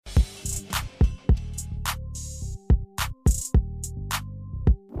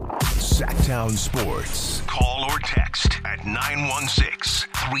Motown Sports. Call or text at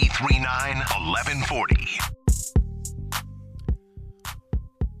 916-339-1140.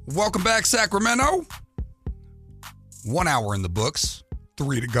 Welcome back, Sacramento. 1 hour in the books,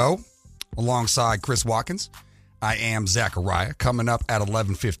 3 to go. Alongside Chris Watkins, I am Zachariah. Coming up at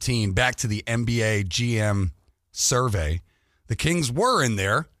 11:15, back to the NBA GM survey. The Kings were in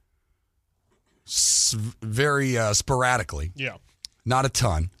there very sporadically. Yeah. Not a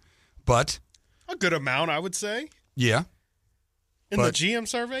ton, but a good amount, I would say. Yeah. In the GM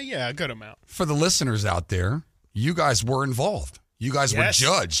survey, yeah, a good amount. For the listeners out there, you guys were involved. You guys were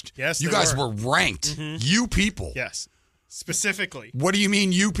judged. Yes, you guys were ranked. Mm-hmm. You people. Yes. Specifically. What do you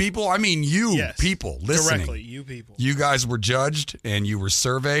mean, you people? I mean, you people listening. Directly, you people. You guys were judged, and you were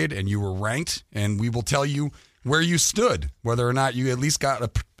surveyed, and you were ranked, and we will tell you where you stood, whether or not you at least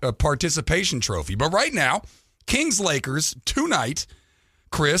got a participation trophy. But right now, Kings-Lakers tonight,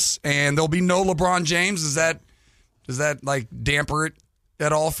 Chris, and there'll be no LeBron James. Does that like damper it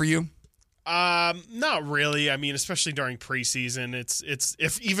at all for you? Not really. I mean, especially during preseason, it's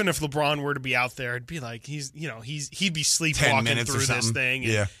even if LeBron were to be out there, it'd be like he'd be sleepwalking through this thing.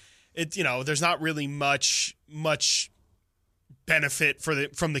 And there's not really much benefit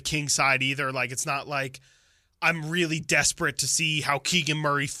from the King side either. Like, it's not like I'm really desperate to see how Keegan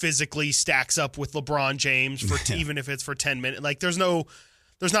Murray physically stacks up with LeBron James for even if it's for 10 minutes. Like, there's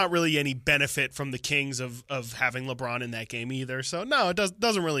not really any benefit from the Kings of having LeBron in that game either. So, no, it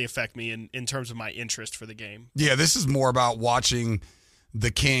doesn't really affect me in terms of my interest for the game. Yeah, this is more about watching the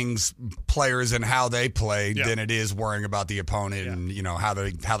Kings players and how they play than it is worrying about the opponent and, how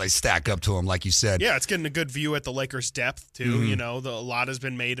they stack up to them, like you said. Yeah, it's getting a good view at the Lakers' depth, too. Mm-hmm. A lot has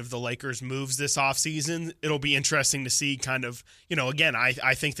been made of the Lakers' moves this offseason. It'll be interesting to see kind of, again,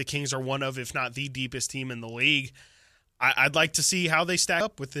 I think the Kings are one of, if not the deepest team in the league. I'd like to see how they stack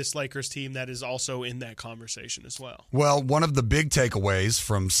up with this Lakers team that is also in that conversation as well. Well, one of the big takeaways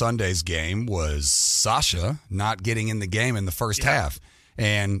from Sunday's game was Sasha not getting in the game in the first half.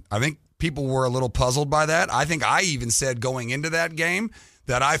 And I think people were a little puzzled by that. I think I even said going into that game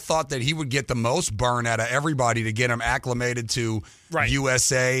that I thought that he would get the most burn out of everybody to get him acclimated to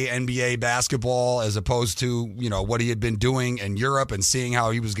USA, NBA basketball, as opposed to, what he had been doing in Europe and seeing how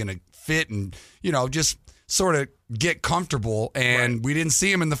he was going to fit and, just sort of get comfortable. And we didn't see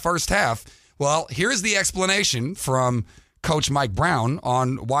him in the first half. Well, here's the explanation from Coach Mike Brown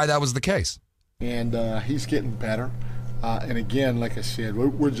on why that was the case. And he's getting better. And again, like I said,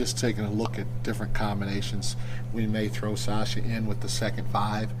 we're just taking a look at different combinations. We may throw Sasha in with the second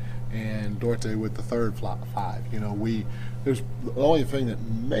five and Dorte with the third five. There's the only thing that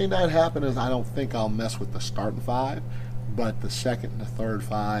may not happen is I don't think I'll mess with the starting five, but the second and the third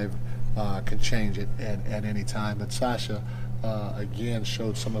five can change it at any time. But Sasha, again,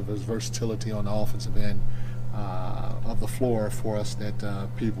 showed some of his versatility on the offensive end of the floor for us that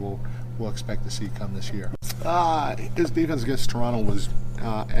people will expect to see come this year. His defense against Toronto was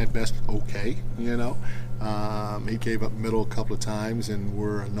at best okay. He gave up middle a couple of times, and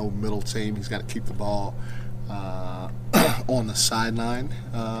we're a no middle team. He's got to keep the ball on the sideline,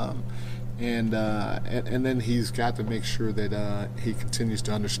 and then he's got to make sure that he continues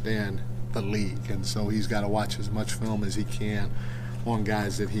to understand the league, and so he's got to watch as much film as he can on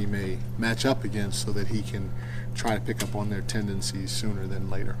guys that he may match up against, so that he can try to pick up on their tendencies sooner than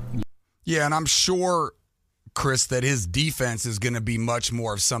later. Yeah, and I'm sure, Chris, that his defense is going to be much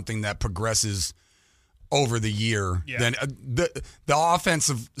more of something that progresses over the year than the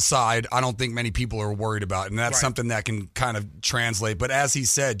offensive side. I don't think many people are worried about, and that's something that can kind of translate. But as he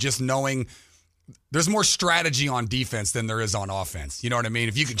said, just knowing there's more strategy on defense than there is on offense. You know what I mean?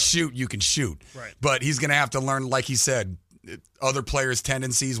 If you can shoot, you can shoot. Right. But he's going to have to learn, like he said, other players'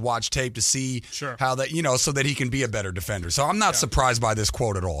 tendencies, watch tape to see how that, so that he can be a better defender. So I'm not surprised by this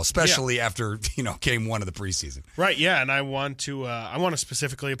quote at all, especially after, game one of the preseason. Right, yeah, and I want to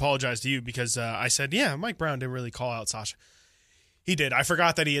specifically apologize to you because I said, Mike Brown didn't really call out Sasha. He did. I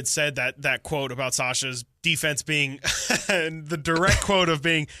forgot that he had said that quote about Sasha's defense being the direct quote of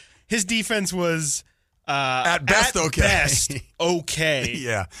being his defense was at best okay.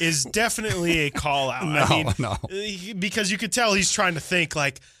 Yeah, is definitely a call out. No. Because you could tell he's trying to think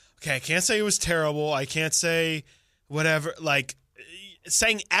like, okay, I can't say it was terrible. I can't say whatever. Like,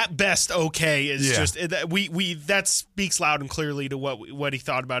 saying at best okay is just we that speaks loud and clearly to what he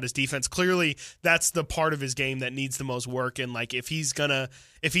thought about his defense. Clearly, that's the part of his game that needs the most work. And like, if he's gonna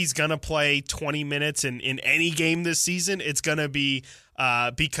play 20 minutes in any game this season, it's gonna be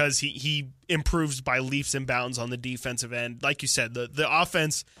because he improves by leaps and bounds on the defensive end. Like you said, the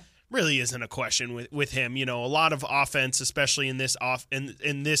offense really isn't a question with him. A lot of offense, especially in this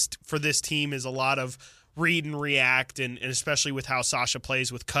for this team, is a lot of read and react, and especially with how Sasha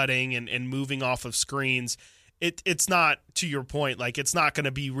plays with cutting and moving off of screens. It's not, to your point, like it's not going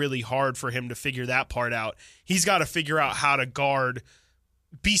to be really hard for him to figure that part out. He's got to figure out how to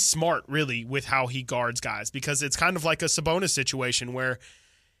be smart really with how he guards guys, because it's kind of like a Sabonis situation where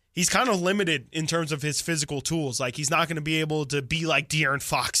he's kind of limited in terms of his physical tools. Like he's not going to be able to be like De'Aaron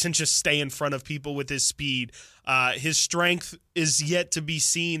Fox and just stay in front of people with his speed. His strength is yet to be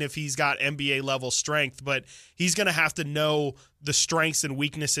seen if he's got NBA level strength, but he's going to have to know the strengths and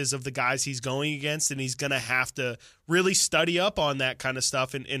weaknesses of the guys he's going against, and he's going to have to really study up on that kind of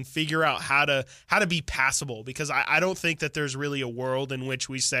stuff and figure out how to be passable, because I don't think that there's really a world in which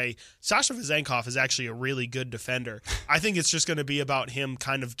we say Sasha Vezenkov is actually a really good defender. I think it's just going to be about him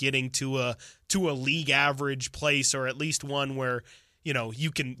kind of getting to a league average place, or at least one where you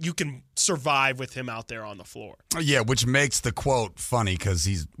can survive with him out there on the floor. Yeah, which makes the quote funny because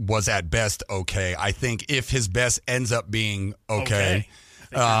he was at best okay. I think if his best ends up being okay.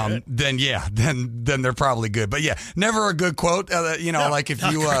 Then they're probably good. But yeah, never a good quote. Like if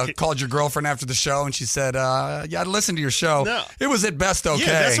you called your girlfriend after the show and she said, "Yeah, I listened to your show. No. It was at best okay."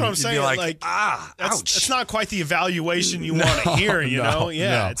 Yeah, that's what I'm You'd saying. be like, ouch. It's not quite the evaluation you want to hear. No.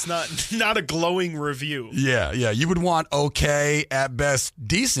 It's not a glowing review. Yeah. You would want okay, at best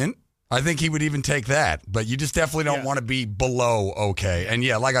decent. I think he would even take that, but you just definitely don't want to be below okay. And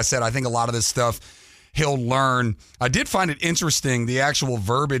yeah, like I said, I think a lot of this stuff he'll learn. I did find it interesting, the actual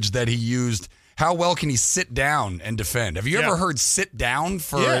verbiage that he used. How well can he sit down and defend? Have you ever heard sit down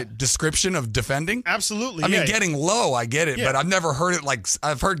for a description of defending? Absolutely. I mean, getting low, I get it, but I've never heard it like,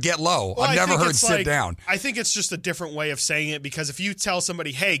 I've heard get low. Well, I've never heard sit down. I think it's just a different way of saying it, because if you tell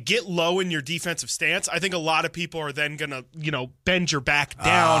somebody, hey, get low in your defensive stance, I think a lot of people are then going to, bend your back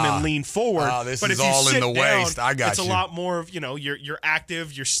down and lean forward. This but is if you all sit in the down, waist. I got it's you. a lot more of, you're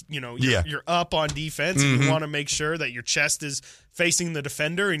active, you're up on defense, and you want to make sure that your chest is facing the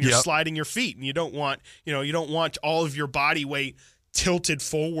defender and you're sliding your feet, and you don't want all of your body weight tilted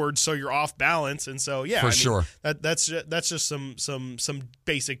forward so you're off balance. And so sure that's just some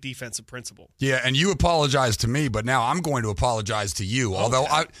basic defensive principle. Yeah, and you apologize to me, but now I'm going to apologize to you. Although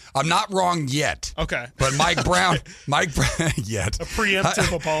I'm not wrong yet. Okay. But Mike Brown yet. A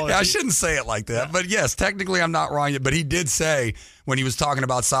preemptive apology. I shouldn't say it like that. But yes, technically I'm not wrong yet, but he did say when he was talking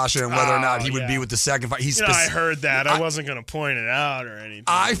about Sasha and whether or not he would be with the second fight. I heard that. I wasn't going to point it out or anything.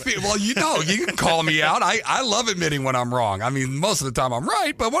 I feel, well, you can call me out. I love admitting when I'm wrong. I mean, most of the time I'm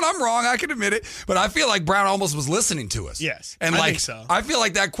right, but when I'm wrong, I can admit it. But I feel like Brown almost was listening to us. Yes, and I think so. I feel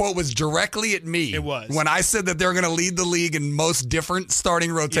like that quote was directly at me. It was. When I said that they're going to lead the league in most different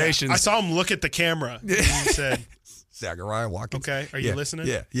starting rotations. Yeah, I saw him look at the camera and he said, Zachariah Watkins. Okay, are you listening?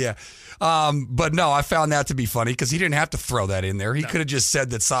 Yeah. But no, I found that to be funny because he didn't have to throw that in there. He could have just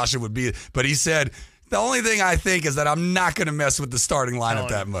said that Sasha would be, but he said, the only thing I think is that I'm not going to mess with the starting lineup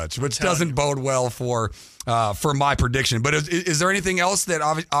that much, which doesn't bode well for my prediction. But is there anything else that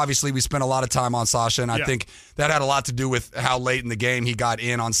obviously we spent a lot of time on Sasha, and I think that had a lot to do with how late in the game he got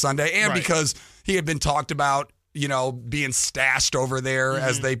in on Sunday, and because he had been talked about, being stashed over there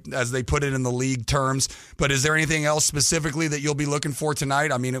as they put it in the league terms. But is there anything else specifically that you'll be looking for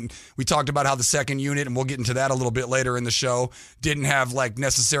tonight? I mean, we talked about how the second unit, and we'll get into that a little bit later in the show, didn't have like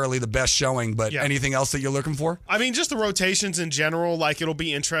necessarily the best showing, but anything else that you're looking for? I mean, just the rotations in general. Like, it'll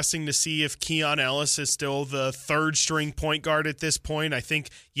be interesting to see if Keon Ellis is still the third string point guard at this point. I think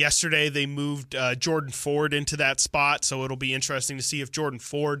yesterday they moved Jordan Ford into that spot, so it'll be interesting to see if Jordan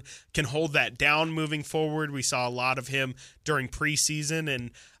Ford can hold that down moving forward. We saw a lot of him during preseason,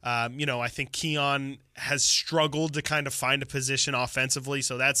 and I think Keon has struggled to kind of find a position offensively,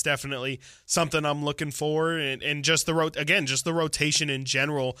 so that's definitely something I'm looking for. And just the rotation in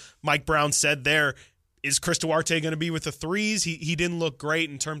general. Mike Brown said there, is Chris Duarte going to be with the threes? He didn't look great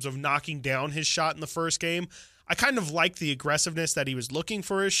in terms of knocking down his shot in the first game. I kind of like the aggressiveness that he was looking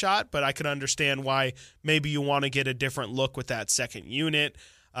for his shot, but I could understand why maybe you want to get a different look with that second unit.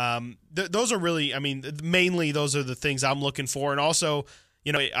 Those are really, mainly those are the things I'm looking for. And also,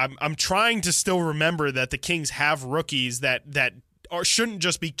 I'm trying to still remember that the Kings have rookies that shouldn't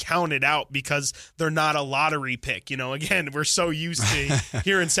just be counted out because they're not a lottery pick. Again, we're so used to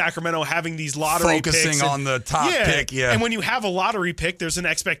here in Sacramento having these lottery focusing picks. On the top pick, And when you have a lottery pick, there's an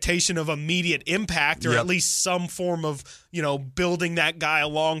expectation of immediate impact or at least some form of, building that guy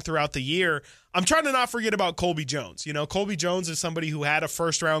along throughout the year. I'm trying to not forget about Colby Jones. You know, Colby Jones is somebody who had a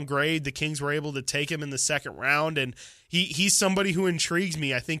first-round grade. The Kings were able to take him in the second round, and he's somebody who intrigues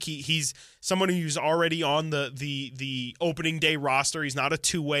me. I think he's someone who's already on the opening day roster. He's not a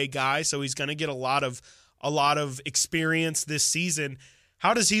two-way guy, so he's going to get a lot of experience this season.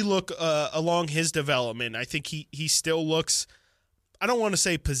 How does he look along his development? I think he still looks, I don't want to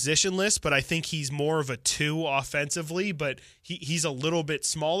say positionless, but I think he's more of a 2 offensively, but he's a little bit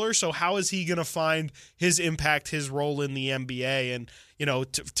smaller. So how is he going to find his impact, his role in the NBA? And, you know,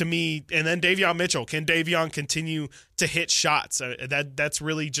 to me, and then Davion Mitchell, can Davion continue to hit shots? That's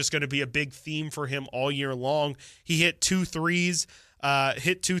really just going to be a big theme for him all year long. He hit 2 threes.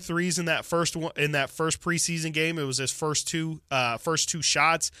 Hit 2 threes in that first preseason game. It was his first two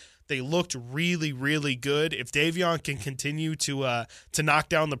shots. They looked really, really good. If Davion can continue to knock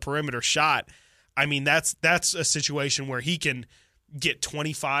down the perimeter shot, I mean that's a situation where he can get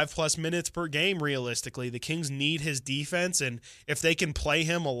 25 plus minutes per game. Realistically, the Kings need his defense, and if they can play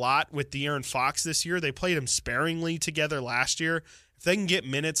him a lot with De'Aaron Fox this year, they played him sparingly together last year. If they can get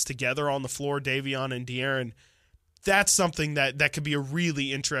minutes together on the floor, Davion and De'Aaron, that's something that could be a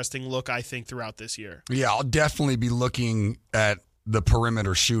really interesting look, I think, throughout this year. Yeah, I'll definitely be looking at the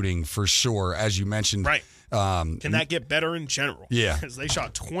perimeter shooting for sure, as you mentioned. Right. Can that get better in general? Yeah. Because they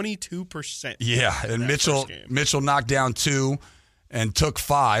shot 22%. Yeah, and Mitchell knocked down 2 and took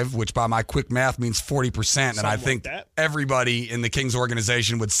 5, which by my quick math means 40%. And I think everybody in the Kings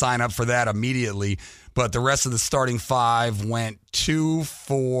organization would sign up for that immediately. But the rest of the starting 5 went 2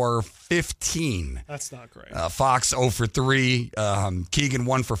 for 15. That's not great. Fox 0 for 3. Keegan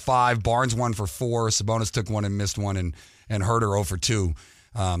 1 for 5. Barnes 1 for 4. Sabonis took 1 and missed 1. And Herter 0 for 2.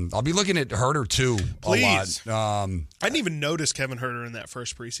 I'll be looking at Herter too Please. a lot. I didn't even notice Kevin Herter in that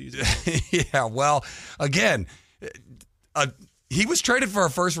first preseason. Yeah, well, again, he was traded for a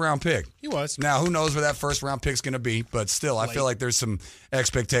first-round pick. He was. Now, who knows where that first-round pick's going to be, but still, I feel like there's some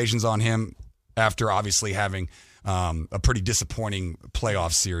expectations on him after obviously having a pretty disappointing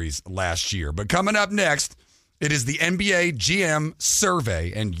playoff series last year. But coming up next, it is the NBA GM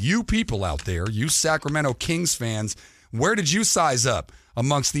survey, and you people out there, you Sacramento Kings fans, where did you size up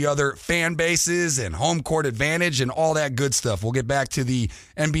amongst the other fan bases and home court advantage and all that good stuff? We'll get back to the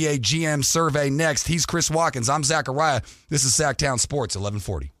NBA GM survey next. He's Chris Watkins. I'm Zachariah. This is Sacktown Sports,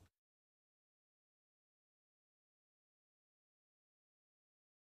 1140.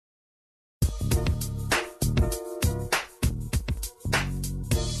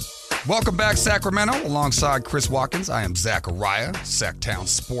 Welcome back, Sacramento. Alongside Chris Watkins, I am Zachariah, Sacktown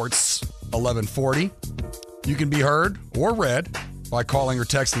Sports, 1140. You can be heard or read by calling or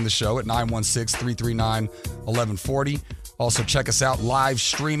texting the show at 916-339-1140. Also, check us out live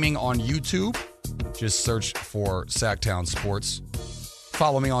streaming on YouTube. Just search for Sacktown Sports.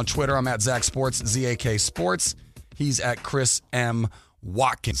 Follow me on Twitter. I'm at Zach Sports, ZAK Sports. He's at Chris M.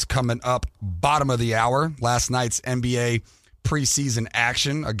 Watkins. Coming up, bottom of the hour, last night's NBA preseason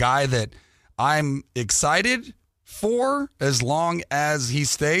action. A guy that I'm excited for as long as he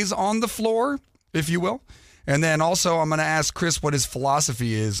stays on the floor, if you will. And then also I'm going to ask Chris what his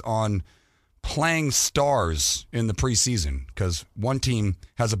philosophy is on playing stars in the preseason, because one team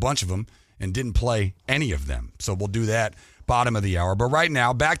has a bunch of them and didn't play any of them. So we'll do that bottom of the hour. But right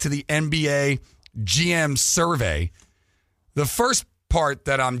now, back to the NBA GM survey. The first part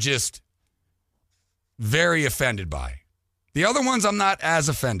that I'm just very offended by. The other ones I'm not as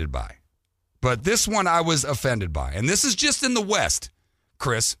offended by. But this one I was offended by. And this is just in the West,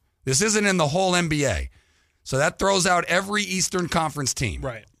 Chris. This isn't in the whole NBA. So that throws out every Eastern Conference team.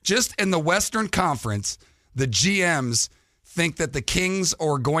 Right. Just in the Western Conference, the GMs think that the Kings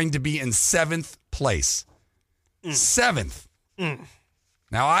are going to be in 7th place. 7th.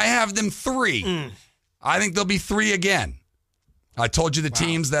 Now, I have them 3. I think they'll be 3 again. I told you the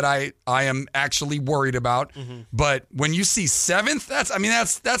teams that I am actually worried about. But when you see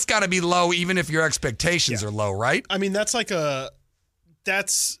 7th, that's got to be low, even if your expectations are low, right? I mean, that's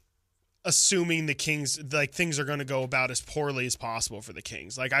assuming the Kings, like, things are going to go about as poorly as possible for the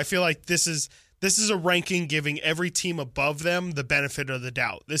Kings. Like, I feel like this is a ranking giving every team above them the benefit of the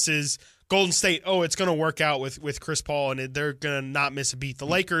doubt. This is Golden State. Oh, it's going to work out with Chris Paul, and they're going to not miss a beat. The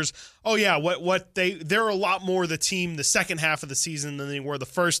Lakers. Oh yeah, they're a lot more the team the second half of the season than they were the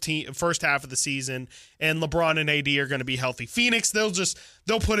first half of the season. And LeBron and AD are going to be healthy. Phoenix,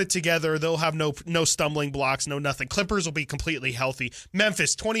 they'll put it together. They'll have no stumbling blocks, no nothing. Clippers will be completely healthy.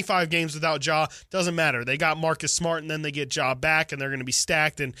 Memphis, 25 games without Ja, doesn't matter. They got Marcus Smart, and then they get Ja back, and they're going to be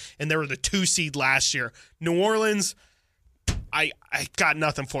stacked. And they were the 2 seed last year. New Orleans, I got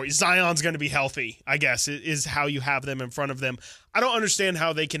nothing for you. Zion's going to be healthy, I guess, is how you have them in front of them. I don't understand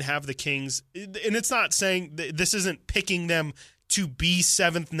how they can have the Kings, and it's not saying this isn't picking them to be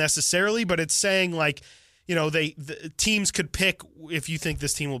 7th necessarily, but it's saying like, the teams could pick if you think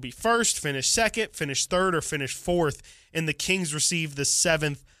this team will be 1st, finish 2nd, finish 3rd, or finish 4th, and the Kings receive the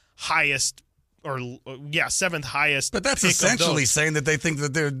 7th highest. 7th highest. But that's essentially saying that they think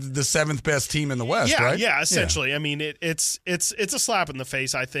that they're the 7th best team in the West, right? Yeah, essentially. Yeah. I mean, it's a slap in the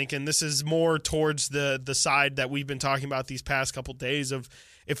face, I think, and this is more towards the side that we've been talking about these past couple days of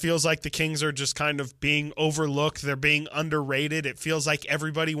it feels like the Kings are just kind of being overlooked. They're being underrated. It feels like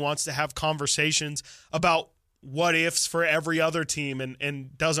everybody wants to have conversations about what ifs for every other team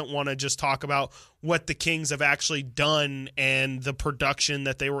and doesn't want to just talk about what the Kings have actually done and the production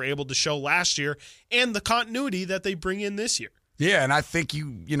that they were able to show last year and the continuity that they bring in this year. Yeah, and I think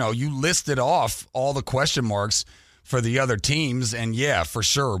you listed off all the question marks for the other teams, and yeah, for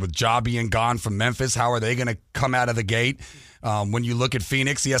sure, with Ja being gone from Memphis, how are they going to come out of the gate? When you look at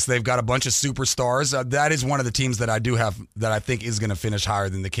Phoenix, yes, they've got a bunch of superstars. That is one of the teams that I do have that I think is going to finish higher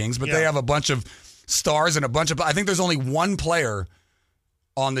than the Kings, but they have a bunch of stars and I think there's only one player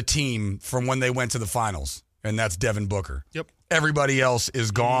on the team from when they went to the finals, and that's Devin Booker. Yep. Everybody else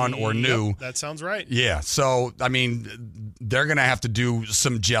is gone or new. Yep, that sounds right. Yeah. So, I mean, they're going to have to do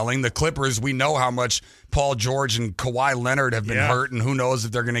some gelling. The Clippers, we know how much Paul George and Kawhi Leonard have been hurt, and who knows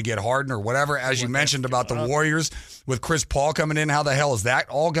if they're going to get Harden or whatever. As you mentioned about the Warriors with Chris Paul coming in, how the hell is that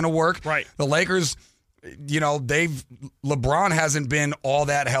all going to work? Right. The Lakers, LeBron hasn't been all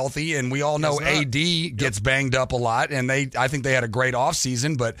that healthy, and we all know AD gets banged up a lot, and I think they had a great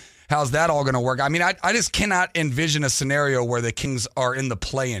offseason, but how's that all going to work? I mean, I just cannot envision a scenario where the Kings are in the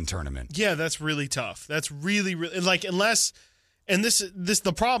play-in tournament. Yeah, that's really tough. That's really like unless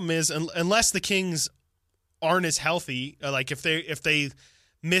the problem is unless the Kings aren't as healthy, like if they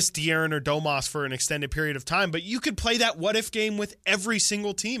miss De'Aaron or Domas for an extended period of time, but you could play that what-if game with every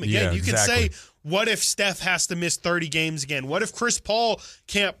single team. Again, you could say, what if Steph has to miss 30 games again? What if Chris Paul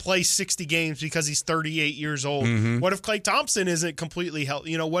can't play 60 games because he's 38 years old? Mm-hmm. What if Klay Thompson isn't completely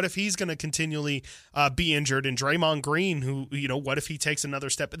healthy? What if he's going to continually be injured? And Draymond Green, who, what if he takes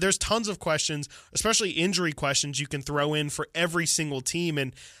another step? There's tons of questions, especially injury questions you can throw in for every single team.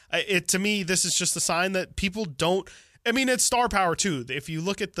 And to me, this is just a sign that people don't – I mean, it's star power, too. If you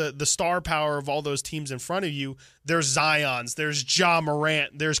look at the star power of all those teams in front of you, there's Zions, there's Ja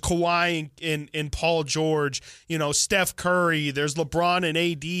Morant, there's Kawhi and Paul George, Steph Curry, there's LeBron and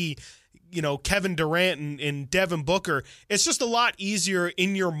AD, Kevin Durant and Devin Booker. It's just a lot easier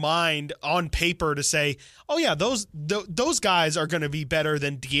in your mind on paper to say, oh, yeah, those guys are going to be better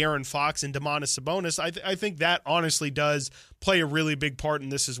than De'Aaron Fox and Domantas Sabonis. I think that honestly does play a really big part in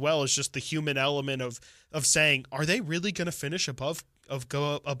this as well. It's just the human element of saying, are they really going to finish above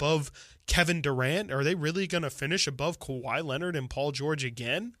Kevin Durant? Are they really going to finish above Kawhi Leonard and Paul George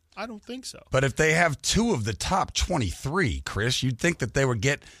again? I don't think so. But if they have two of the top 23, Chris, you'd think that they would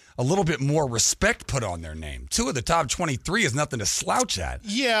get a little bit more respect put on their name. Two of the top 23 is nothing to slouch at.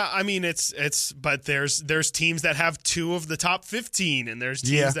 Yeah, I mean but there's teams that have two of the top 15, and there's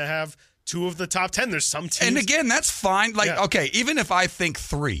teams that have two of the top 10. There's some teams. And again, that's fine. Okay, even if I think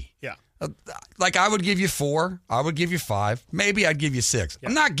 3. Yeah. I would give you 4. I would give you 5. Maybe I'd give you 6. Yeah.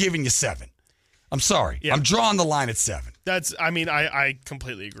 I'm not giving you 7. I'm sorry. Yeah. I'm drawing the line at 7. I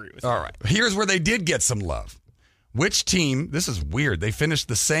completely agree with you. All right. Here's where they did get some love. Which team, this is weird, they finished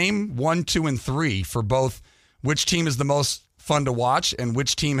the same 1, 2, and 3 for both which team is the most fun to watch and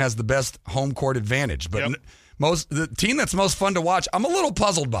which team has the best home court advantage. But the team that's most fun to watch, I'm a little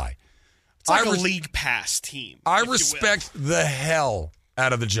puzzled by. It's like a league pass team. I respect the hell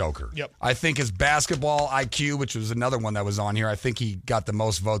out of the Joker. Yep. I think his basketball IQ, which was another one that was on here, I think he got the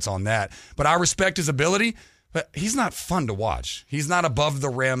most votes on that. But I respect his ability, but he's not fun to watch. He's not above the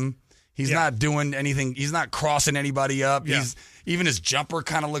rim. He's not doing anything. He's not crossing anybody up. Yeah. Even his jumper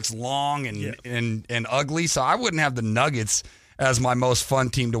kind of looks long and ugly. So I wouldn't have the Nuggets as my most fun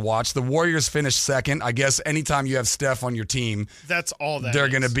team to watch. The Warriors finished second. I guess anytime you have Steph on your team, that's all they're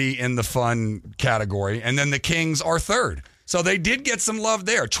going to be in the fun category. And then the Kings are third. So they did get some love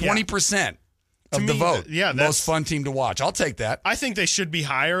there. 20% of the vote. Yeah, most fun team to watch. I'll take that. I think they should be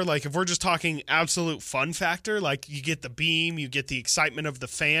higher. Like if we're just talking absolute fun factor, like you get the beam, you get the excitement of the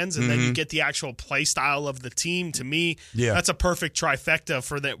fans, and then you get the actual play style of the team. To me, that's a perfect trifecta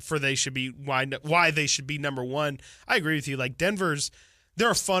why they should be number one. I agree with you. Like Denver's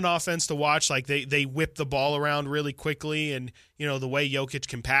they're a fun offense to watch. Like they whip the ball around really quickly, and the way Jokic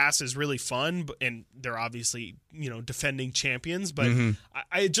can pass is really fun. And they're obviously defending champions. But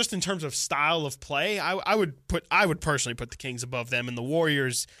I just in terms of style of play, I would personally put the Kings above them, and the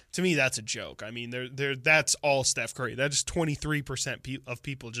Warriors. To me, that's a joke. I mean, that's all Steph Curry. That's 23% of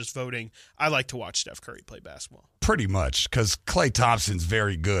people just voting. I like to watch Steph Curry play basketball. Pretty much, because Klay Thompson's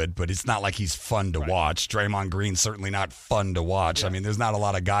very good, but it's not like he's fun to watch. Draymond Green's certainly not fun to watch. Yeah. I mean, there's not a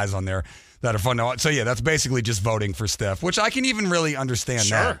lot of guys on there that are fun to watch. So, yeah, that's basically just voting for Steph, which I can even really understand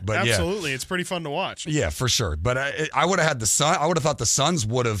that. But absolutely. It's pretty fun to watch. Yeah, for sure. But I would have had I would have thought the Suns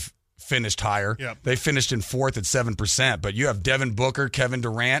would have finished higher. Yep. They finished in fourth at 7%, but you have Devin Booker, Kevin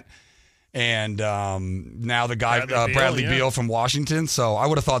Durant, and now the guy Bradley Beal from Washington. So I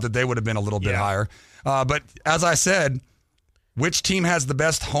would have thought that they would have been a little bit higher. But as I said, which team has the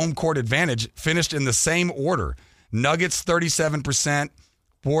best home court advantage finished in the same order? Nuggets 37%,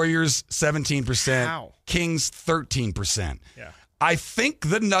 Warriors 17%, How? Kings 13%. Yeah. I think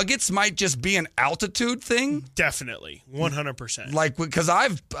the Nuggets might just be an altitude thing. Definitely, 100%. Like, because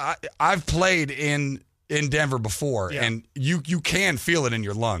I've played in Denver before, and you can feel it in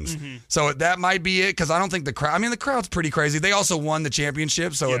your lungs. So that might be it, because I don't think the crowd. I mean, the crowd's pretty crazy. They also won the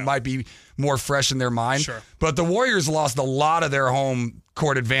championship, so it might be more fresh in their mind. Sure. But the Warriors lost a lot of their home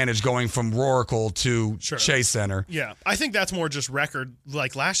court advantage going from Roracle to Chase Center. Yeah, I think that's more just record.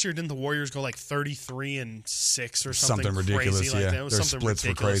 Like last year, didn't the Warriors go like 33-6 or something ridiculous? Crazy like that? It was Their something splits were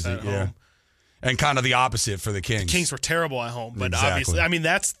ridiculous crazy. at home. And kind of the opposite for the Kings. The Kings were terrible at home, but obviously, I mean,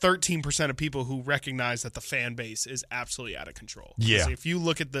 that's 13% of people who recognize that the fan base is absolutely out of control. Yeah. If you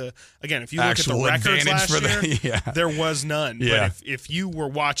look at the Actual records last advantage year, there was none. Yeah. But if you were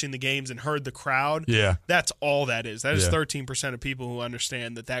watching the games and heard the crowd, that's all that is. That is 13% of people who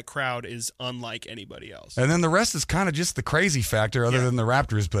understand that crowd is unlike anybody else. And then the rest is kind of just the crazy factor other than the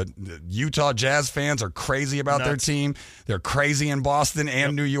Raptors. But Utah Jazz fans are crazy about their team. They're crazy in Boston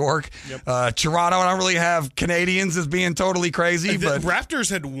and New York. Toronto, I don't really have Canadians as being totally crazy. But the Raptors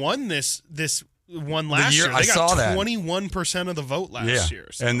had won this one last year. They got 21% of the vote last year.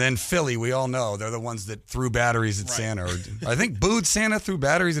 So. And then Philly, we all know they're the ones that threw batteries at Santa. Or I think booed Santa, threw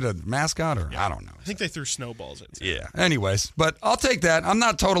batteries at a mascot, or I don't know. I think they threw snowballs at Santa. Yeah. Anyways, but I'll take that. I'm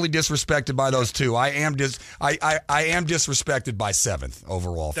not totally disrespected by those two. I am disrespected by 7th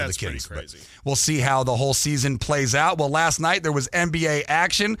overall for the Kings. That's pretty crazy. We'll see how the whole season plays out. Well, last night there was NBA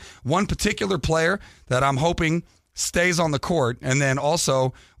action. One particular player that I'm hoping stays on the court, and then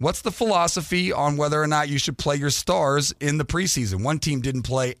also, what's the philosophy on whether or not you should play your stars in the preseason? One team didn't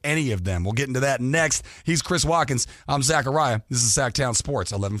play any of them. We'll get into that next. He's Chris Watkins. I'm Zachariah. This is Sacktown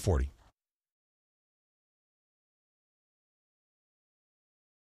Sports, 1140.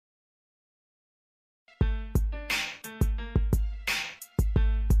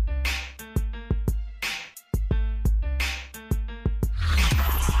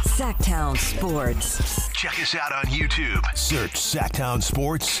 Sacktown Sports. Check us out on YouTube. Search Sacktown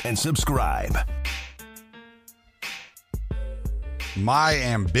Sports and subscribe. My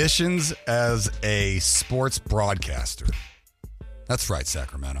ambitions as a sports broadcaster. That's right,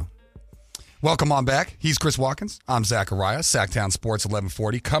 Sacramento. Welcome on back. He's Chris Watkins. I'm Zachariah. Sacktown Sports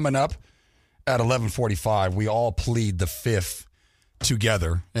 1140. Coming up at 11:45, we all plead the fifth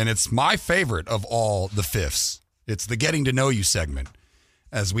together, and it's my favorite of all the fifths. It's the Getting to Know You segment.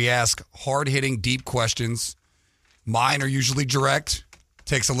 As we ask hard-hitting, deep questions. Mine are usually direct.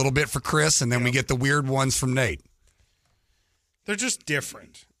 Takes a little bit for Chris, and then we get the weird ones from Nate. They're just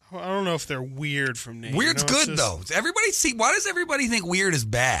different. I don't know if they're weird from Nate. Weird's good, though. Why does everybody think weird is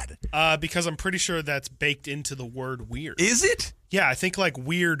bad? Because I'm pretty sure that's baked into the word weird. Is it? Yeah, I think like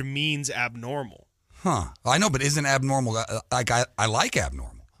weird means abnormal. Huh. I know, but isn't abnormal, like I like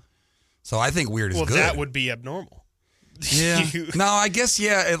abnormal. So I think weird is good. Well, that would be abnormal. Yeah. No, I guess,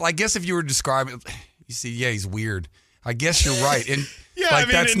 I guess if you were describing, you see, he's weird. I guess you're right. And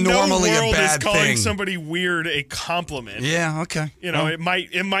that's normally a bad thing. Calling somebody weird a compliment. Yeah, okay.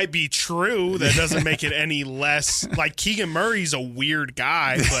 It might be true. That doesn't make it any less. Like Keegan Murray's a weird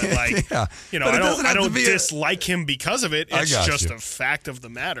guy, but I don't dislike him because of it. It's just a fact of the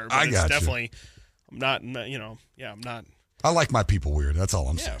matter. But it's definitely, I'm not. I'm not. I like my people weird. That's all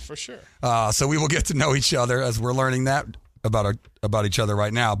I'm saying. Yeah, for sure. So we will get to know each other as we're learning that about each other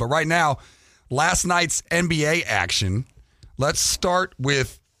right now. But right now, last night's NBA action. Let's start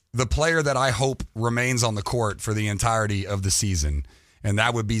with the player that I hope remains on the court for the entirety of the season, and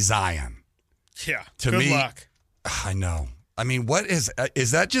that would be Zion. Yeah. Good luck. I know. I mean, what is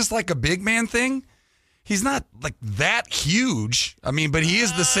that just like a big man thing? He's not like that huge. I mean, but he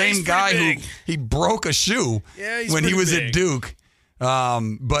is the same guy who he broke a shoe when he was at Duke.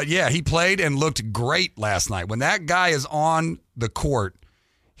 But yeah, he played and looked great last night. When that guy is on the court,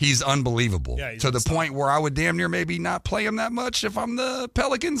 he's unbelievable. Yeah, he's to the unstoppable. point where I would damn near maybe not play him that much if I'm the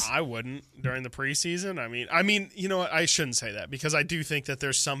Pelicans. I wouldn't during the preseason. I mean, you know what? I shouldn't say that because I do think that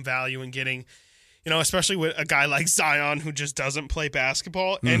there's some value in getting, especially with a guy like Zion who just doesn't play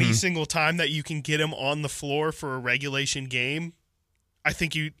basketball. Any single time that you can get him on the floor for a regulation game, I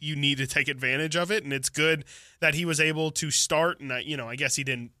think you need to take advantage of it. And it's good that he was able to start. And I guess he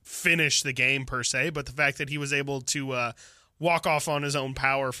didn't finish the game per se, but the fact that he was able to walk off on his own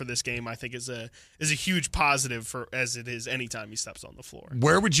power for this game, I think is a huge positive for as it is anytime he steps on the floor.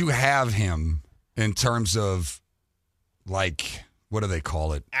 Where would you have him in terms of, like, what do they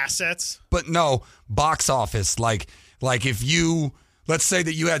call it? Assets? But no, box office. Like if you, let's say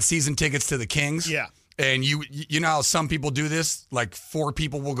that you had season tickets to the Kings. Yeah. And you know how some people do this? Like 4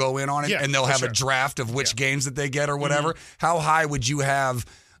 people will go in on it, Yeah, and they'll for have sure. a draft of which games that they get or whatever. How high would you have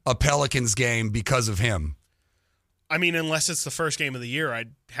a Pelicans game because of him? I mean, unless it's the first game of the year,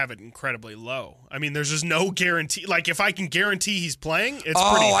 I'd have it incredibly low. I mean, there's just no guarantee. Like, if I can guarantee he's playing, it's pretty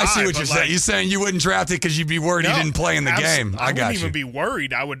high. I see what but you're saying. You're saying you wouldn't draft it because you'd be worried he didn't play in the game. I got wouldn't you. even be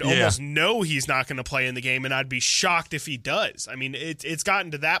worried. I would almost know he's not going to play in the game, and I'd be shocked if he does. I mean, it's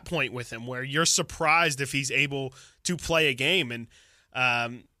gotten to that point with him where you're surprised if he's able to play a game.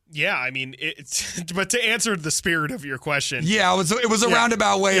 And, yeah, I mean, but to answer the spirit of your question. Yeah, it was a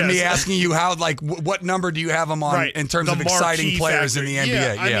roundabout way of me asking you how, like, what number do you have him on in terms The of exciting marquee players factor. in the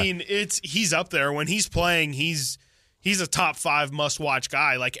NBA? Yeah, I mean, he's up there. When he's playing, he's a top 5 must-watch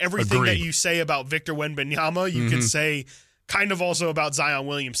guy. Like, everything that you say about Victor Wembanyama, you can say kind of also about Zion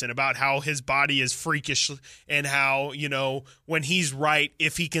Williamson, about how his body is freakish and how, when he's right,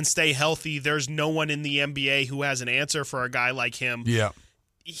 if he can stay healthy, there's no one in the NBA who has an answer for a guy like him. Yeah.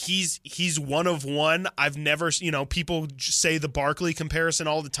 He's one of one. I've never, people say the Barkley comparison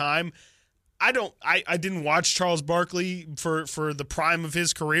all the time. I didn't watch Charles Barkley for the prime of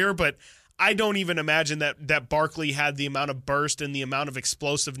his career, but I don't even imagine that Barkley had the amount of burst and the amount of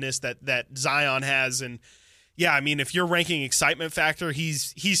explosiveness that Zion has. And yeah, I mean, if you're ranking excitement factor,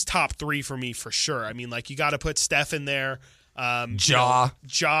 he's top 3 for me for sure. I mean, like, you got to put Steph in there. Ja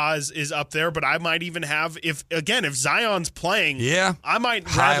is up there, but I might even have if Zion's playing, I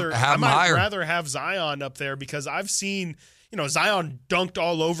might rather have Zion up there because I've seen Zion dunked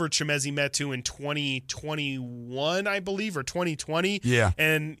all over Chimezie Metu in 2021, I believe, or 2020. Yeah,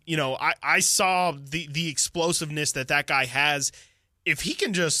 and I saw the explosiveness that guy has. If he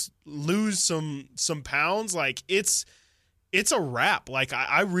can just lose some pounds, like it's a wrap. Like,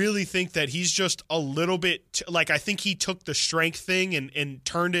 I really think that he's just a little bit I think he took the strength thing and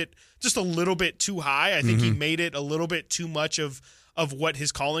turned it just a little bit too high. I think he made it a little bit too much of what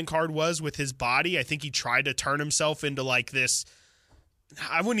his calling card was with his body. I think he tried to turn himself into like this,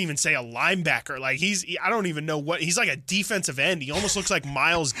 I wouldn't even say a linebacker. Like, I don't even know he's like a defensive end. He almost looks like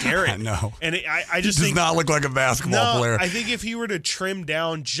Myles Garrett. I know. And I just does think not look like a basketball player. I think if he were to trim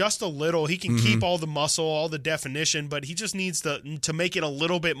down just a little, he can keep all the muscle, all the definition, but he just needs to make it a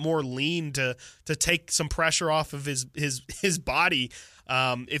little bit more lean to take some pressure off of his body.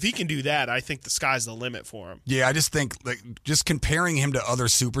 If he can do that, I think the sky's the limit for him. Yeah, I just think just comparing him to other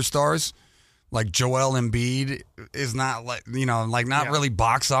superstars, like Joel Embiid is not really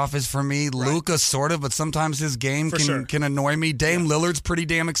box office for me. Right. Luka sort of, but sometimes his game can annoy me. Dame Lillard's pretty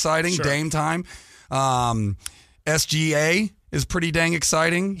damn exciting. Sure. Dame time. SGA is pretty dang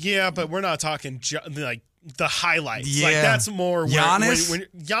exciting. Yeah, but we're not talking like the highlights. Yeah. Like, that's more Giannis. when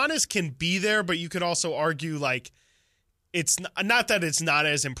Giannis can be there, but you could also argue like it's not that it's not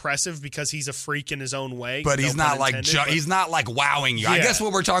as impressive because he's a freak in his own way. But he's not he's not like wowing you. Yeah. I guess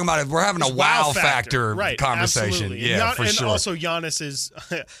what we're talking about is we're having a wow factor conversation. Absolutely. Yeah, for sure. And also Giannis is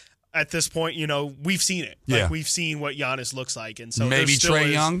at this point, we've seen it. Like, we've seen what Giannis looks like, and so maybe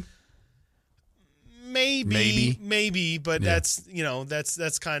Trae Young. Maybe, but that's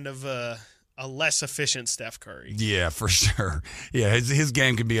that's kind of a less efficient Steph Curry. Yeah, for sure. Yeah, his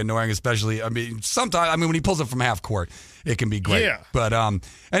game can be annoying, especially, sometimes, when he pulls it from half court, it can be great. Yeah. But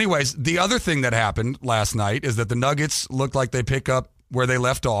anyways, the other thing that happened last night is that the Nuggets looked like they pick up where they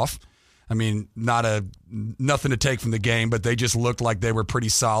left off. Nothing to take from the game, but they just looked like they were pretty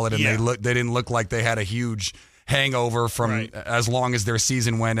solid, and they didn't look like they had a huge hangover from as long as their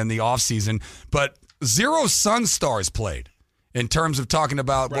season went in the offseason. But 0 Sun stars played. In terms of talking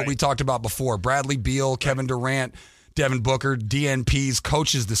about what we talked about before, Bradley Beal, Kevin Durant, Devin Booker, DNP's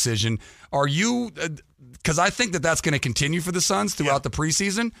coach's decision. Are you, because I think that's going to continue for the Suns throughout the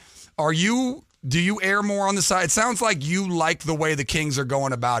preseason. Do you err more on the side? It sounds like you like the way the Kings are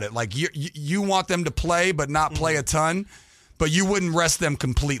going about it. Like you want them to play, but not play a ton. but you wouldn't rest them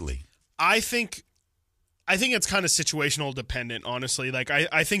completely. I think it's kind of situational dependent, honestly. Like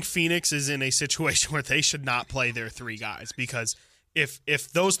I think Phoenix is in a situation where they should not play their 3 guys, because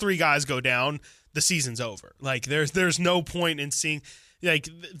if those 3 guys go down, the season's over. Like there's no point in seeing, like,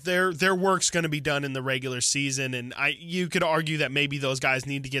 their work's going to be done in the regular season, and you could argue that maybe those guys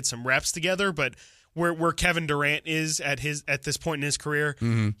need to get some reps together, but where Kevin Durant is at this point in his career,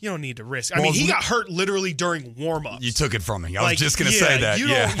 you don't need to risk. I mean, he got hurt literally during warm-ups. You took it from me. I was just going to say that.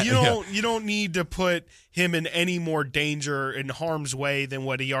 You don't need to put him in any more danger in harm's way than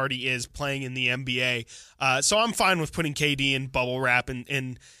what he already is playing in the NBA. So I'm fine with putting KD in bubble wrap,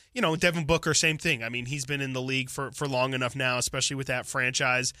 and Devin Booker, same thing. I mean, he's been in the league for long enough now, especially with that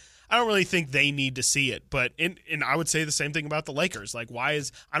franchise. I don't really think they need to see it, but and I would say the same thing about the Lakers. Like, I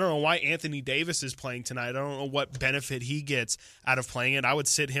don't know why Anthony Davis is playing tonight. I don't know what benefit he gets out of playing it. I would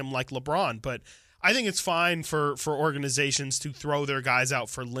sit him like LeBron, but I think it's fine for organizations to throw their guys out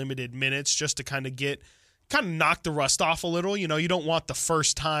for limited minutes just to kind of knock the rust off a little. You don't want the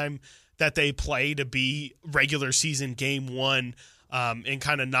first time that they play to be regular season game 1. And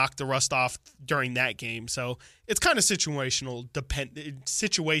kind of knock the rust off during that game. So it's kind of situationally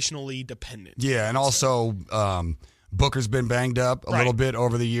dependent. Yeah, and also Booker's been banged up a little bit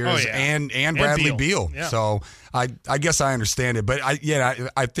over the years, and Bradley Beal. Yeah. So I guess I understand it, but I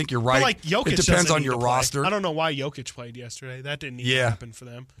think you're right. But like Jokic, it depends on your roster. I don't know why Jokic played yesterday. That didn't even happen for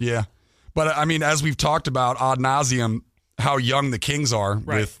them. Yeah, but I mean, as we've talked about ad nauseum, how young the Kings are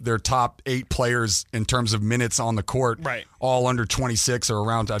with their top 8 players in terms of minutes on the court, all under 26 or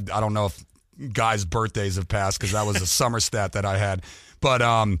around. I don't know if guys' birthdays have passed because that was a summer stat that I had. But,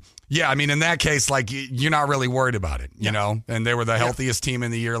 I mean, in that case, like, you're not really worried about it, you know? And they were the healthiest team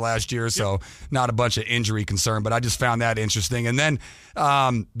in the year last year, so not a bunch of injury concern. But I just found that interesting. And then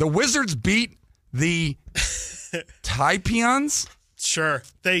the Wizards beat the Taipians. Sure,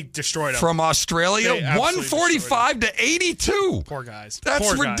 they destroyed them. From Australia, 145 to 82. Poor guys.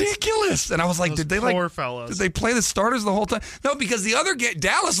 That's ridiculous. And I was like, did they play the starters the whole time? No, because the other game,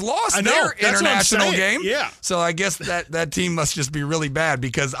 Dallas lost their international game. Yeah. So I guess that team must just be really bad,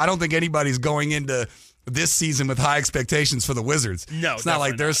 because I don't think anybody's going into this season with high expectations for the Wizards. No, it's not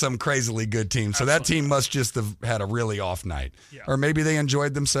like there's some crazily good team. So that team must just have had a really off night. Yeah. Or maybe they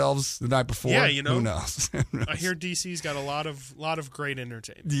enjoyed themselves the night before. Yeah, Who knows? I hear DC's got a lot of great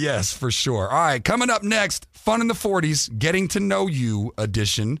entertainment. Yes, for sure. All right, coming up next, Fun in the 40s, Getting to Know You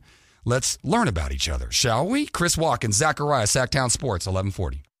edition. Let's learn about each other, shall we? Chris Watkins, Zachariah, Sacktown Sports,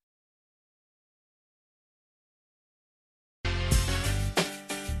 1140.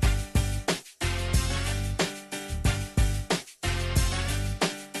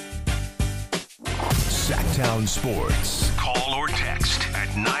 Sacktown Sports. Call or text at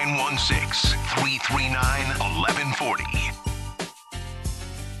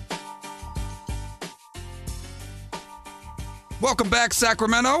 916-339-1140. Welcome back,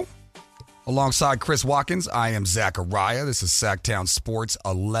 Sacramento. Alongside Chris Watkins, I am Zachariah. This is Sacktown Sports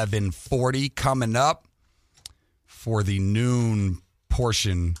 1140. Coming up for the noon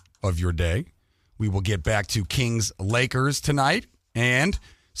portion of your day, we will get back to Kings-Lakers tonight, and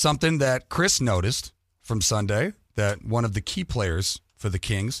something that Chris noticed from Sunday that one of the key players for the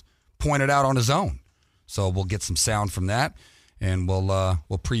Kings pointed out on his own. So we'll get some sound from that, and we'll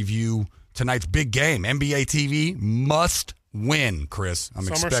preview tonight's big game. NBA TV must win, Chris. I'm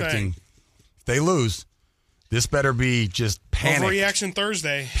expecting if they lose, this better be just panic. Overreaction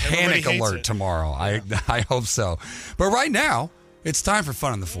Thursday. Panic alert tomorrow. Yeah. I hope so. But right now, it's time for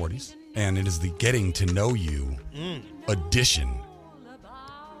Fun in the 40s, and it is the Getting to Know You edition.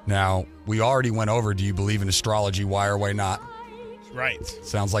 Now, we already went over, do you believe in astrology, why or why not? Right.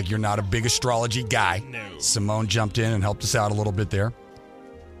 Sounds like you're not a big astrology guy. No. Simone jumped in and helped us out a little bit there.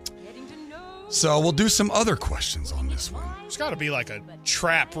 So we'll do some other questions on this one. There's got to be like a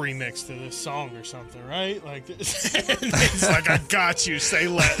trap remix to this song or something, right? Like, it's like, I got you, say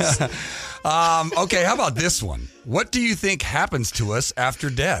less. Okay, how about this one? What do you think happens to us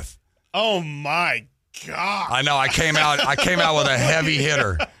after death? Oh, my God. I know, I came out with a heavy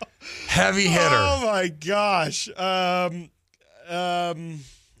hitter. Heavy hitter. Oh, my gosh.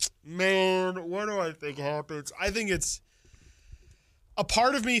 Man, what do I think happens? I think it's... A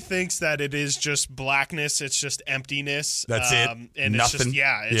part of me thinks that it is just blackness. It's just emptiness. That's it. And Nothing.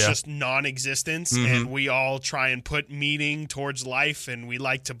 It's just non-existence. Mm-hmm. And we all try and put meaning towards life, and we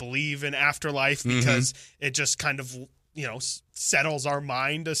like to believe in afterlife because it just kind of, settles our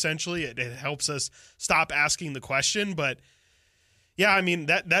mind, essentially. It helps us stop asking the question. But, yeah, I mean,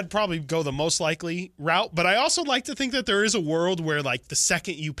 that'd probably go the most likely route. But I also like to think that there is a world where, like, the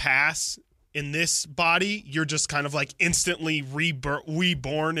second you pass, in this body, you're just kind of like instantly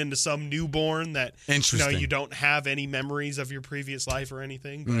reborn into some newborn that you don't have any memories of your previous life or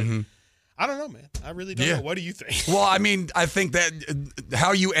anything. But I don't know, man. I really don't know. What do you think? Well, I mean, I think that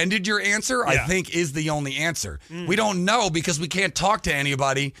how you ended your answer, I think, is the only answer. We don't know because we can't talk to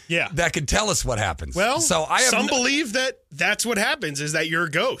anybody that could tell us what happens. Well, so some believe that that's what happens, is that you're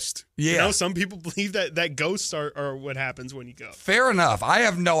a ghost. Yeah. You know, some people believe that ghosts are what happens when you go. Fair enough. I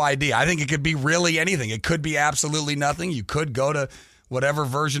have no idea. I think it could be really anything. It could be absolutely nothing. You could go to whatever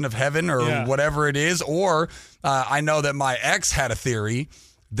version of heaven or whatever it is. Or I know that my ex had a theory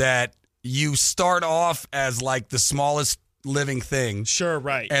that you start off as like the smallest living thing. Sure,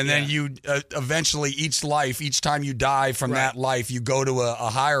 right. And then you eventually each time you die from that life, you go to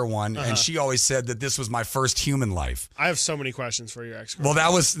a higher one. And she always said that this was my first human life. I have so many questions for your ex. Well, that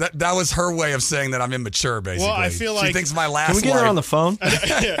was her way of saying that I'm immature, basically. Well, I feel like she thinks my last Can we get her on the phone?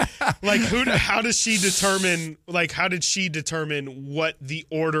 Like how did she determine what the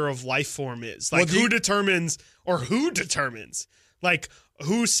order of life form is? Like who determines like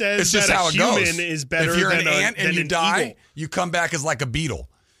who says that a human is better if you're than an ant and you die, eagle? you come back as like a beetle.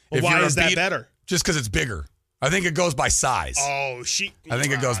 Well, why is that better? Just because it's bigger. I think it goes by size. Oh, I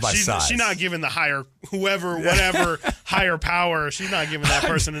think it goes by size. She's not giving the whatever higher power. She's not giving that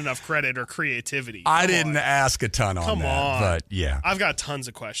person enough credit or creativity. I didn't ask a ton on that. But yeah, I've got tons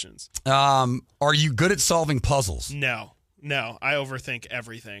of questions. Are you good at solving puzzles? No, I overthink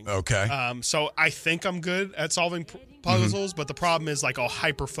everything. Okay. So I think I'm good at solving puzzles, but the problem is like I'll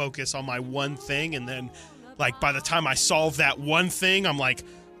hyper focus on my one thing, and then like by the time I solve that one thing, I'm like,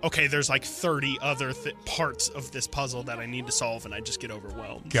 okay, there's like 30 other parts of this puzzle that I need to solve, and I just get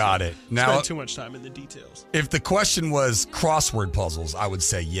overwhelmed. Got it. Now, spend too much time in the details. If the question was crossword puzzles, I would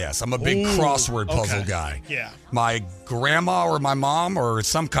say yes. I'm a big crossword puzzle guy. Yeah. My grandma or my mom or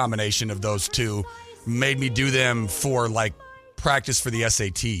some combination of those two made me do them for like practice for the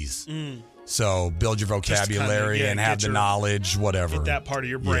SATs. So build your vocabulary and have the knowledge, whatever. Get that part of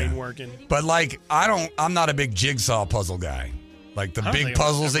your brain working. But like, I'm not a big jigsaw puzzle guy. Like the big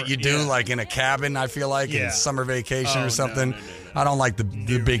puzzles that you do, like in a cabin, I feel like in summer vacation or something. No. I don't like the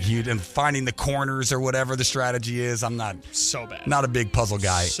big, huge, and finding the corners or whatever the strategy is. I'm not so bad. Not a big puzzle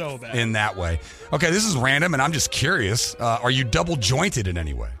guy in that way. Okay, this is random, and I'm just curious. Are you double jointed in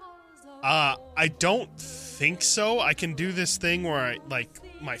any way? I don't think so. I can do this thing where I like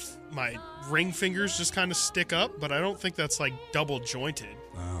my ring fingers just kind of stick up, but I don't think that's like double jointed.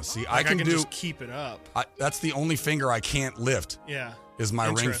 See, like I can just keep it up. That's the only finger I can't lift. Yeah, is my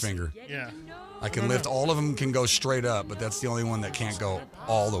ring finger. Yeah, I can lift. All of them can go straight up, but that's the only one that can't go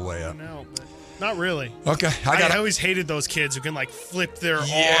all the way up. No, but not really. Okay, I always hated those kids who can like flip their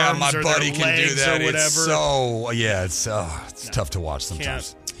arms my or buddy their can legs do that. or whatever. It's tough to watch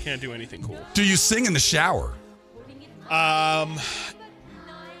sometimes. Can't do anything cool. Do you sing in the shower?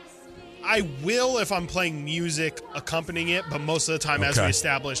 I will if I'm playing music accompanying it, but most of the time, as we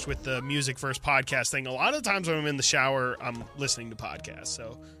established with the music first podcast thing, a lot of the times when I'm in the shower, I'm listening to podcasts.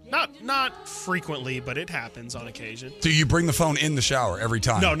 So not frequently, but it happens on occasion. Do you bring the phone in the shower every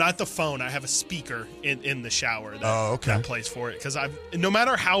time? No, not the phone. I have a speaker in the shower that plays for it. Because no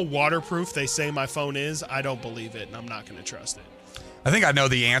matter how waterproof they say my phone is, I don't believe it, and I'm not going to trust it. I think I know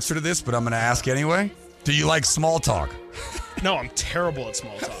the answer to this, but I'm going to ask anyway. Do you like small talk? No, I'm terrible at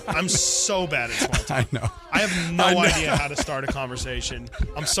small talk. I'm so bad at small talk. I know. I have no idea how to start a conversation.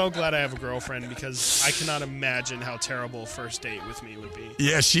 I'm so glad I have a girlfriend because I cannot imagine how terrible a first date with me would be.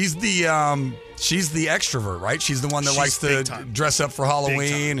 Yeah, she's the extrovert, right? She's the one that likes to dress up for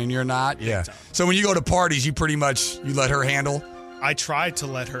Halloween, and you're not. Yeah. So when you go to parties, you pretty much you let her handle. I tried to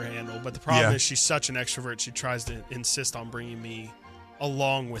let her handle, but the problem is she's such an extrovert. She tries to insist on bringing me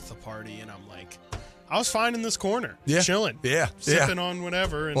along with the party, and I'm like, I was fine in this corner, chilling, sipping on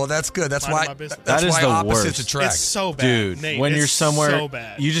whatever. And well, that's good. That's why that is why the opposites worst. attract. It's so bad, dude. Nate, when you're somewhere, so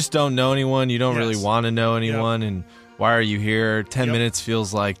bad. You just don't know anyone. You don't really want to know anyone, and why are you here? 10 minutes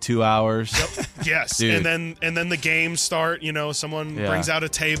feels like 2 hours. Yes, dude. and then the games start. You know, someone brings out a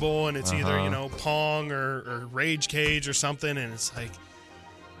table, and it's either Pong or Rage Cage or something, and it's like,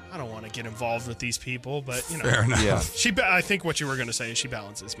 I don't want to get involved with these people, but fair enough. Yeah. I think what you were going to say is she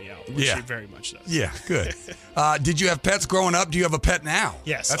balances me out, which she very much does. Yeah, good. Did you have pets growing up? Do you have a pet now?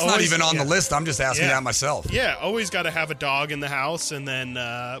 Yes. That's not even on the list. I'm just asking that myself. Yeah, always got to have a dog in the house, and then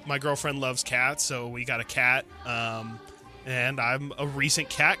my girlfriend loves cats, so we got a cat. And I'm a recent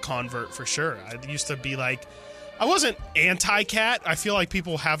cat convert for sure. I used to be like, I wasn't anti-cat. I feel like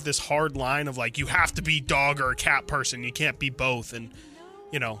people have this hard line of like, you have to be dog or a cat person. You can't be both, and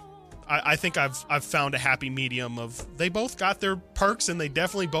I think I've found a happy medium of they both got their perks and they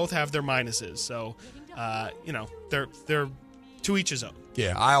definitely both have their minuses. So, they're to each his own.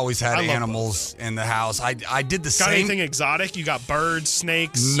 Yeah, I always had I love animals in the house. I did the Got same. anything exotic? You got birds,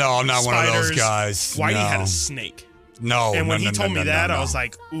 snakes? No, I'm not one of those spiders. guys. Whitey No. had a snake. No, And when no, he told me that, no. I was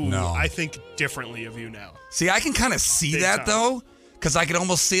like, ooh, No. I think differently of you now. See, I can kind of see Big that time. though, because I could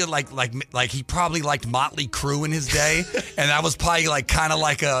almost see it like he probably liked Motley Crue in his day, and that was probably kind of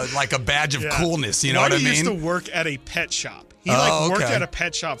like a badge of Yeah. coolness. You know Whitey what I mean? used to work at a pet shop. He worked okay. at a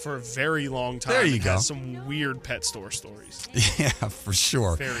pet shop for a very long time. There you and go. Has some weird pet store stories. Yeah, for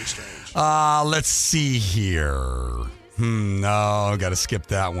sure. Very strange. Let's see here. No, got to skip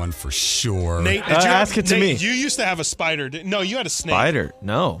that one for sure. Nate, did you ask it to Nate, me. You used to have a spider. No, you had a snake. Spider?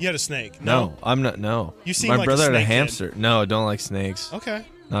 No. You had a snake. No, I'm not. No. You seem My like a brother had a snake kid. hamster. No, I don't like snakes. Okay.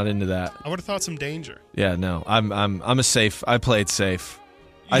 Not into that. I would have thought some danger. Yeah, no. I'm a safe. I played safe.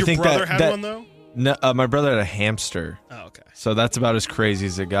 I Your think brother that, had that, one though. No, my brother had a hamster. Oh, okay. So that's about as crazy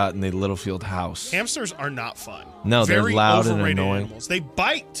as it got in the Littlefield house. Hamsters are not fun. No, they're Very loud and overrated annoying. Animals. They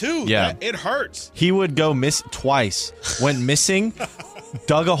bite too. Yeah. It hurts. He would go miss twice, went missing,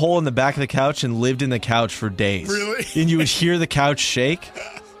 dug a hole in the back of the couch, and lived in the couch for days. Really? And you would hear the couch shake.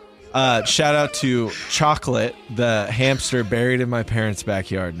 Shout out to Chocolate, the hamster buried in my parents'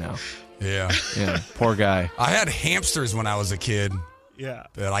 backyard now. Yeah. Yeah, poor guy. I had hamsters when I was a kid. Yeah.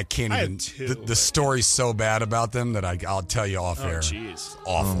 That I can't I had even. two, The but- story's so bad about them that I'll tell you off Oh, air. jeez.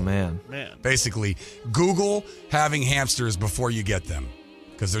 Awful. Oh, man. Man. Basically, Google having hamsters before you get them,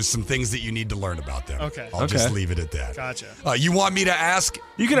 because there's some things that you need to learn about them. Okay. I'll just Okay. leave it at that. Gotcha. You want me to ask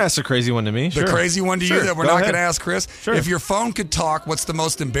You can ask a crazy one to me. the Sure. crazy one to you Sure, that we're go not ahead. going to ask Chris? Sure. If your phone could talk, what's the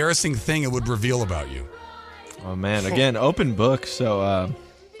most embarrassing thing it would reveal about you? Oh, man. Again, open book. So,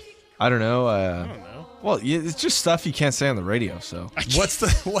 I don't know. I don't know. Well, it's just stuff you can't say on the radio, so. What's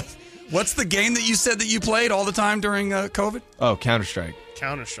the game that you said that you played all the time during COVID? Oh, Counter-Strike.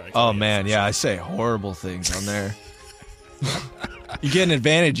 Counter-Strike. Oh, man. Yeah, I say horrible things on there. You get an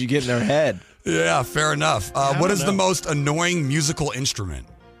advantage. You get in their head. Yeah, fair enough. What don't is the know. most annoying musical instrument?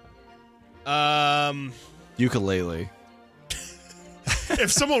 Ukulele.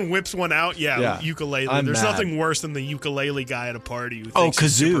 If someone whips one out, Yeah. ukulele. I'm There's mad. nothing worse than the ukulele guy at a party who Oh, thinks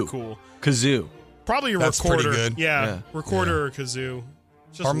he's kazoo. super cool. Kazoo. Probably a That's pretty recorder. good. Yeah, recorder or kazoo.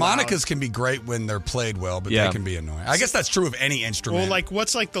 Just Harmonicas loud. can be great when they're played well, but Yeah. they can be annoying. I guess that's true of any instrument. Well, like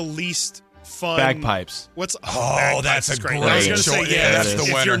what's like the least fun? Bagpipes. What's Oh, that's is a great. great I was gonna say choice. Yeah, that's the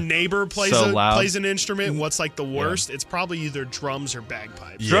if winner. your neighbor plays So loud. plays an instrument, what's like the worst? It's probably either drums or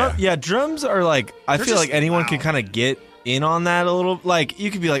bagpipes. Yeah. Drums are like, I They're feel just like anyone can loud. kind of get in on that a little. Like,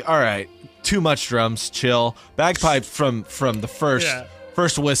 you could be like, all right, too much drums, chill. Bagpipe from the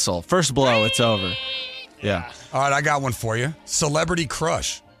first whistle, first blow, it's over. Yeah. All right, I got one for you. Celebrity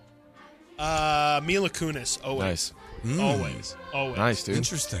crush. Mila Kunis, always, Mm. always. Nice, dude.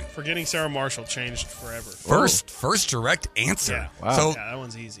 Interesting. Forgetting Sarah Marshall changed forever. First direct answer. Yeah. Wow. So Yeah, that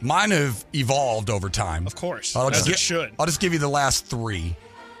one's easy. mine have evolved over time. Of course, I'll as just it should. I'll just give you the last three.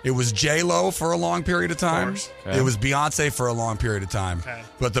 It was J-Lo for a long period of time. course. Okay. It was Beyonce for a long period of time. Okay.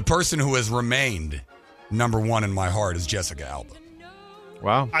 But the person who has remained number one in my heart is Jessica Alba.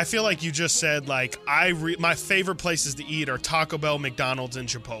 Wow. I feel like you just said like my favorite places to eat are Taco Bell, McDonald's, and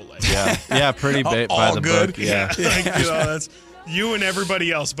Chipotle. Yeah. Yeah, pretty by All the good. book. Yeah. Like, that's you and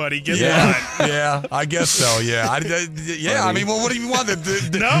everybody else, buddy. Get in Yeah, line. yeah, I guess so. Yeah, I mean, well, what do you want?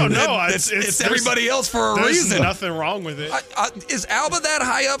 No, it's everybody else for a There's reason. nothing wrong with it. Is Alba that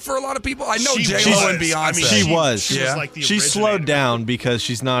high up for a lot of people? I know She J-Lo and was. Beyonce. I mean, She was. She Yeah. was like the She originator. slowed down because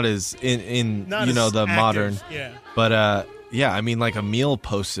she's not as in Not you know, as the active. modern. Yeah. But yeah, I mean, like Emil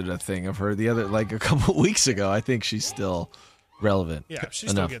posted a thing of her like a couple weeks ago. I think she's still relevant. Yeah, she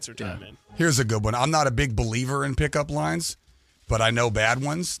still enough. gets her time in. Here's a good one. I'm not a big believer in pickup lines, but I know bad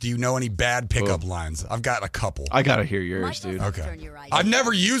ones. Do you know any bad pickup lines? I've got a couple. I gotta hear yours, dude. Okay. I've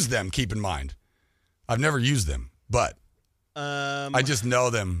never used them, keep in mind. I've never used them, but I just know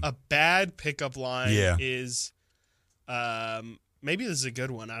them. A bad pickup line Yeah. is maybe this is a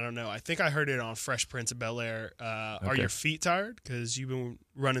good one. I don't know. I think I heard it on Fresh Prince of Bel-Air. Are your feet tired? Because you've been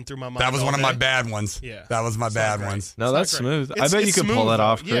running through my mind. That was all one of my day. bad ones. Yeah. That was my It's not bad great. ones. No, It's that's not great. smooth. I bet you It's could pull smooth, that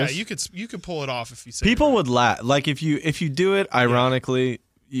off, though. Chris. Yeah, you could pull it off if you say People it right. would laugh. Like if you do it ironically,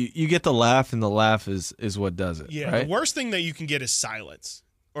 you get the laugh, and the laugh is what does it. Yeah, right? the worst thing that you can get is silence.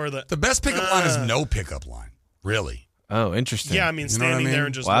 Or The best pickup line is no pickup line, really. Oh, interesting. yeah, I mean You know what I standing there mean?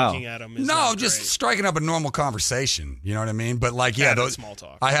 and just Wow. looking at him is No, not just great. striking up a normal conversation. You know what I mean? But like, yeah, Bad at those small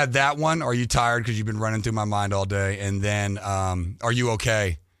talk. I had that one. Are you tired? Because you've been running through my mind all day. And then, are you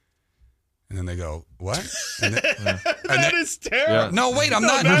okay? And then they go, what? And That is terrible. Yeah. no, wait, I'm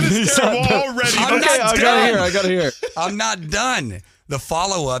not. That is terrible already. I'm Okay, not I gotta hear. I'm not done. The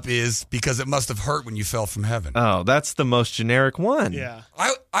follow-up is because it must have hurt when you fell from heaven. Oh, that's the most generic one. Yeah.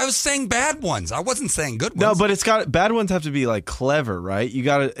 I was saying bad ones. I wasn't saying good ones. No, but bad ones have to be like clever, right?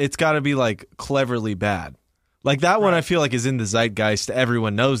 It's gotta be like cleverly bad. Like that one I feel like is in the zeitgeist.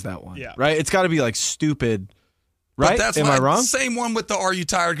 Everyone knows that one. Yeah. Right? It's gotta be like stupid. Right? But that's Am I wrong? Same one with the "Are you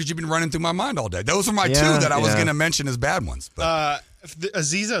tired?" Because you've been running through my mind all day. Those are my two that I was going to mention as bad ones. But.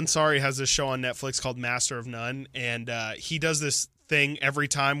 Aziza Ansari has this show on Netflix called Master of None, and he does this thing every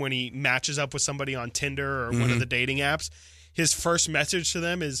time when he matches up with somebody on Tinder or one of the dating apps. His first message to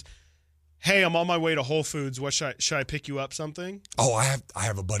them is, "Hey, I'm on my way to Whole Foods. What should I pick you up something?" Oh, I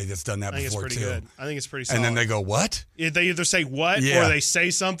have a buddy that's done that I think before it's too. pretty good. I think it's pretty solid. And then they go, "What?" They either say what Yeah. or they say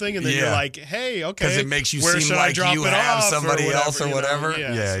something, and then you're like, "Hey, okay." Because it makes you where seem should I like drop you it have off somebody else or you know? whatever.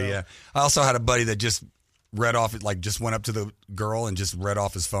 Yeah. So- I also had a buddy that just read off it, like just went up to the girl and just read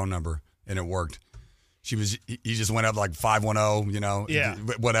off his phone number, and it worked. He just went up like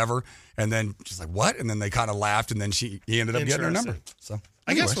 510, whatever, and then she's like, "What?" And then they kind of laughed, and then he ended up getting her number. So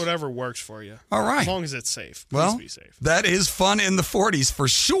I guess anyways. whatever works for you. All right. As long as it's safe. Please Well, be safe. that is fun in the 40s for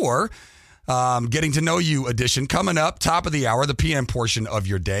sure. Getting to know you edition coming up, top of the hour, the PM portion of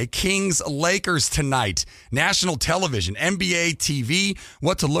your day. Kings Lakers tonight, national television, NBA TV,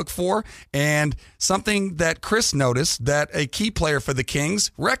 what to look for, and something that Chris noticed that a key player for the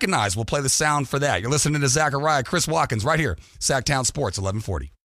Kings recognized. We'll play the sound for that. You're listening to Zachariah, Chris Watkins, right here, Sacktown Sports 1140.